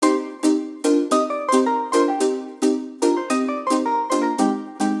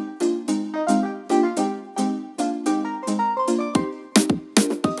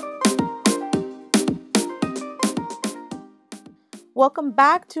Welcome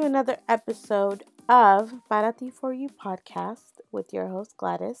back to another episode of Para Ti For You podcast with your host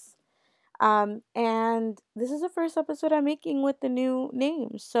Gladys. And this is the first episode I'm making with the new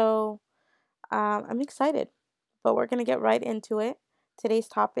name, so I'm excited. But we're gonna get right into it. Today's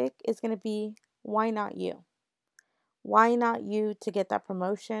topic is gonna be why not you? Why not you to get that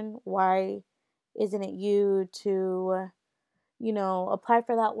promotion? Why isn't it you to apply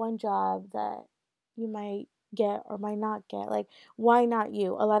for that one job that you might get or might not get. Like, why not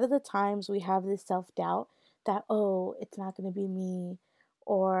you? A lot of the times we have this self doubt that, oh, it's not going to be me,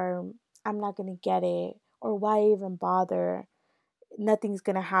 or I'm not going to get it, or why even bother? Nothing's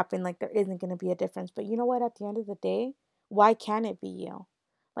going to happen. Like, there isn't going to be a difference. But you know what? At the end of the day, why can't it be you?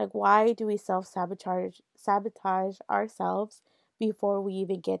 Like, why do we sabotage ourselves before we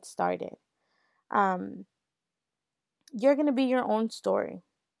even get started? Um, you're going to be your own story.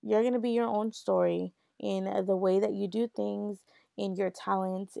 You're going to be your own story in the way that you do things, in your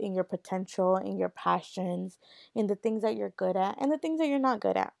talents, in your potential, in your passions, in the things that you're good at and the things that you're not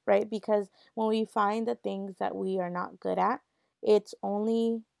good at, right? Because when we find the things that we are not good at, it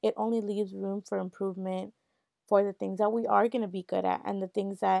only leaves room for improvement for the things that we are going to be good at and the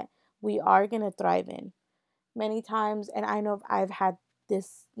things that we are going to thrive in. Many times, and I know I've had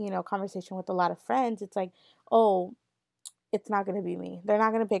this, conversation with a lot of friends. It's like, oh, it's not going to be me. They're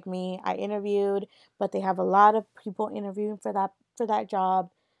not going to pick me. I interviewed, but they have a lot of people interviewing for that job.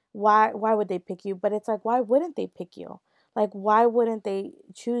 Why would they pick you? But it's like, why wouldn't they pick you? Like, why wouldn't they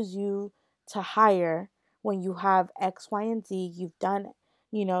choose you to hire when you have X, Y, and Z? You've done,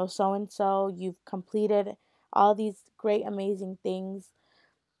 so and so. You've completed all these great, amazing things.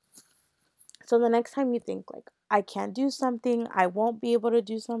 So the next time you think like, I can't do something, I won't be able to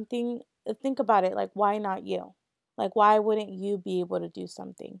do something, think about it. Like, why not you? Like, why wouldn't you be able to do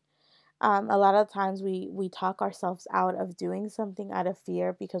something? A lot of times we talk ourselves out of doing something out of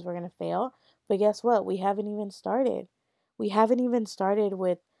fear because we're going to fail. But guess what? We haven't even started. We haven't even started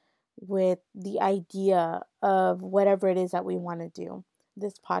with the idea of whatever it is that we want to do.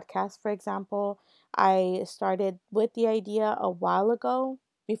 This podcast, for example, I started with the idea a while ago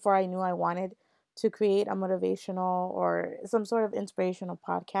before I knew I wanted to create a motivational or some sort of inspirational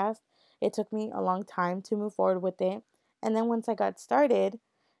podcast. It took me a long time to move forward with it. And then once I got started,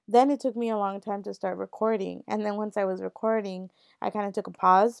 then it took me a long time to start recording. And then once I was recording, I kind of took a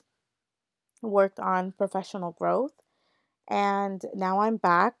pause, worked on professional growth, and now I'm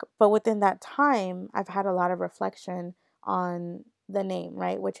back. But within that time, I've had a lot of reflection on the name,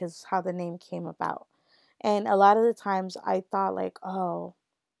 right? Which is how the name came about. And a lot of the times I thought, like, oh,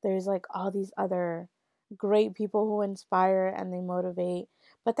 there's like all these other great people who inspire and they motivate.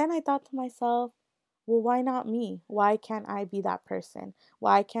 But then I thought to myself, well, why not me? Why can't I be that person?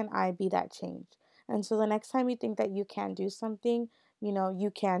 Why can't I be that change? And so the next time you think that you can do something,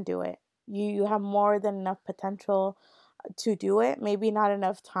 you can do it. You have more than enough potential to do it. Maybe not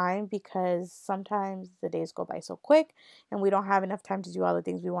enough time because sometimes the days go by so quick and we don't have enough time to do all the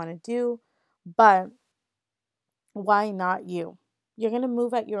things we want to do. But why not you? You're going to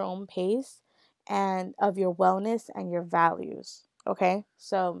move at your own pace and of your wellness and your values. Okay?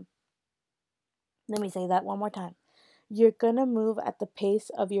 So let me say that one more time. You're going to move at the pace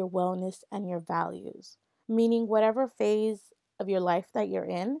of your wellness and your values, meaning whatever phase of your life that you're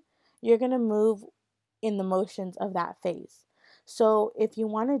in, you're going to move in the motions of that phase. So if you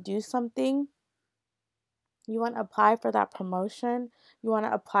want to do something, you want to apply for that promotion, you want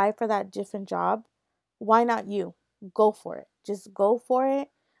to apply for that different job, why not you? Go for it. Just go for it.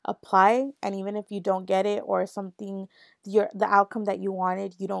 Apply, and even if you don't get it or something the outcome that you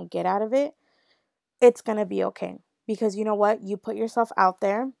wanted, you don't get out of it, it's going to be okay. Because you know what? You put yourself out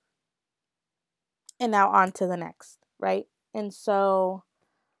there and now on to the next, right? And so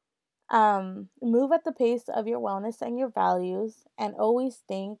move at the pace of your wellness and your values, and always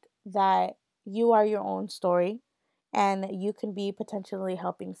think that you are your own story and you can be potentially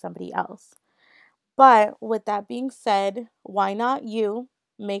helping somebody else. But with that being said, why not you?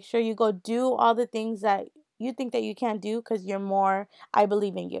 Make sure you go do all the things that you think that you can't do because I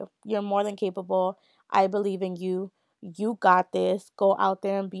believe in you. You're more than capable. I believe in you. You got this. Go out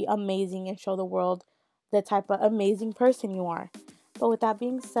there and be amazing and show the world the type of amazing person you are. But with that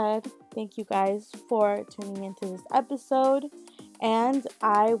being said, thank you guys for tuning into this episode, and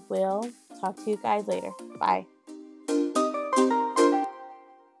I will talk to you guys later. Bye.